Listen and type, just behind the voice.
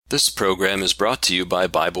This program is brought to you by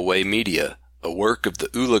Bible Way Media, a work of the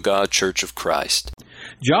Ulaga Church of Christ.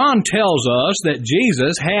 John tells us that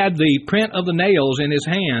Jesus had the print of the nails in his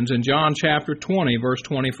hands in John chapter 20, verse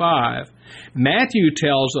 25. Matthew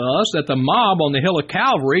tells us that the mob on the hill of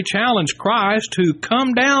Calvary challenged Christ to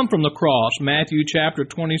come down from the cross, Matthew chapter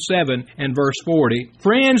 27 and verse 40.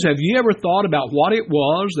 Friends, have you ever thought about what it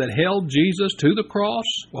was that held Jesus to the cross?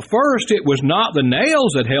 Well, first, it was not the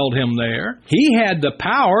nails that held him there. He had the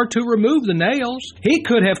power to remove the nails. He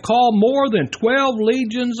could have called more than 12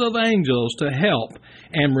 legions of angels to help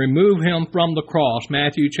and remove him from the cross,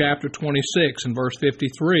 Matthew chapter 26 and verse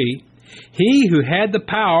 53. He who had the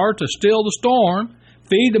power to still the storm,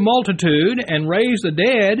 feed the multitude, and raise the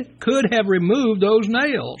dead could have removed those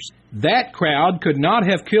nails. That crowd could not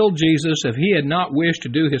have killed Jesus if he had not wished to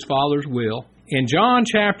do his Father's will. In John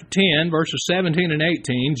chapter 10, verses 17 and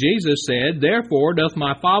 18, Jesus said, "Therefore doth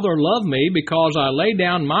my Father love me, because I lay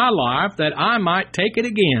down my life, that I might take it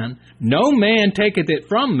again. No man taketh it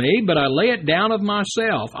from me, but I lay it down of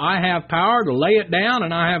myself. I have power to lay it down,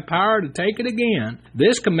 and I have power to take it again.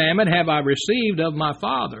 This commandment have I received of my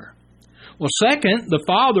Father." Well, second, the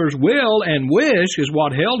Father's will and wish is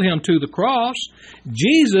what held him to the cross.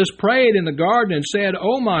 Jesus prayed in the garden and said,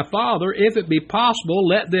 "O my Father, if it be possible,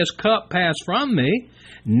 let this cup pass from me.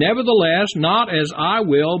 Nevertheless, not as I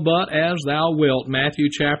will, but as thou wilt." Matthew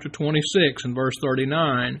chapter 26 and verse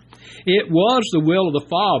 39. It was the will of the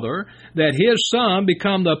Father that His Son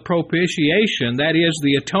become the propitiation, that is,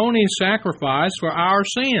 the atoning sacrifice for our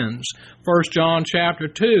sins. 1 John chapter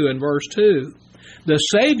 2 and verse 2. The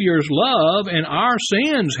Savior's love and our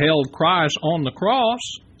sins held Christ on the cross.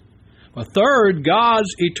 Third,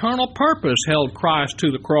 God's eternal purpose held Christ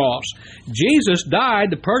to the cross. Jesus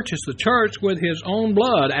died to purchase the church with His own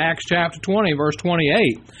blood, Acts chapter 20, verse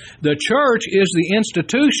 28. The church is the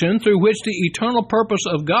institution through which the eternal purpose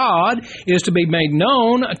of God is to be made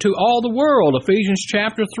known to all the world, Ephesians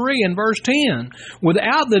chapter 3 and verse 10.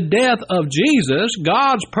 Without the death of Jesus,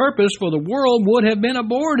 God's purpose for the world would have been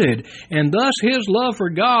aborted, and thus His love for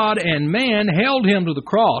God and man held Him to the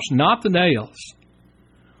cross, not the nails.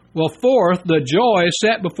 Well, fourth, the joy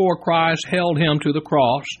set before Christ held Him to the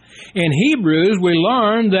cross. In Hebrews, we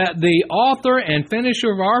learn that the author and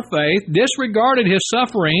finisher of our faith disregarded His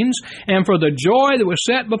sufferings, and for the joy that was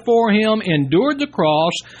set before Him endured the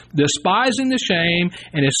cross, despising the shame,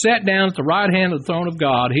 and is set down at the right hand of the throne of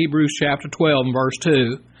God, Hebrews chapter 12 and verse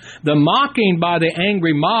 2. The mocking by the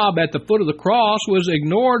angry mob at the foot of the cross was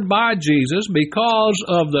ignored by Jesus because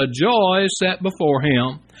of the joy set before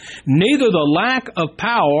Him. Neither the lack of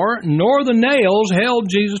power nor the nails held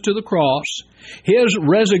Jesus to the cross. His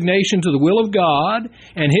resignation to the will of God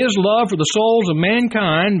and His love for the souls of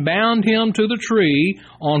mankind bound Him to the tree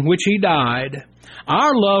on which He died.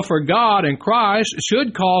 Our love for God and Christ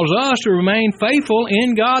should cause us to remain faithful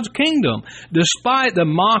in God's kingdom, despite the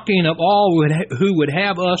mocking of all who would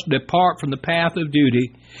have us depart from the path of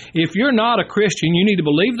duty. If you're not a Christian, you need to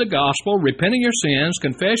believe the gospel, repent of your sins,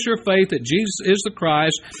 confess your faith that Jesus is the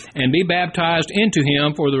Christ, and be baptized into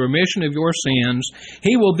Him for the remission of your sins.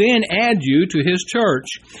 He will then add you to His church.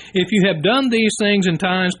 If you have done these things in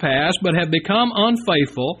times past, but have become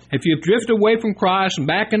unfaithful, if you've drifted away from Christ and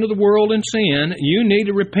back into the world in sin, you need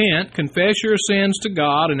to repent, confess your sins to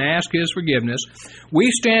God, and ask His forgiveness. We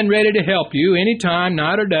stand ready to help you anytime,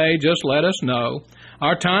 night or day. Just let us know.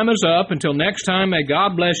 Our time is up. Until next time, may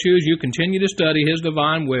God bless you as you continue to study His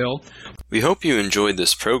divine will. We hope you enjoyed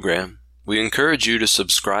this program. We encourage you to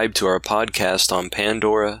subscribe to our podcast on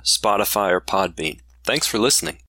Pandora, Spotify, or Podbean. Thanks for listening.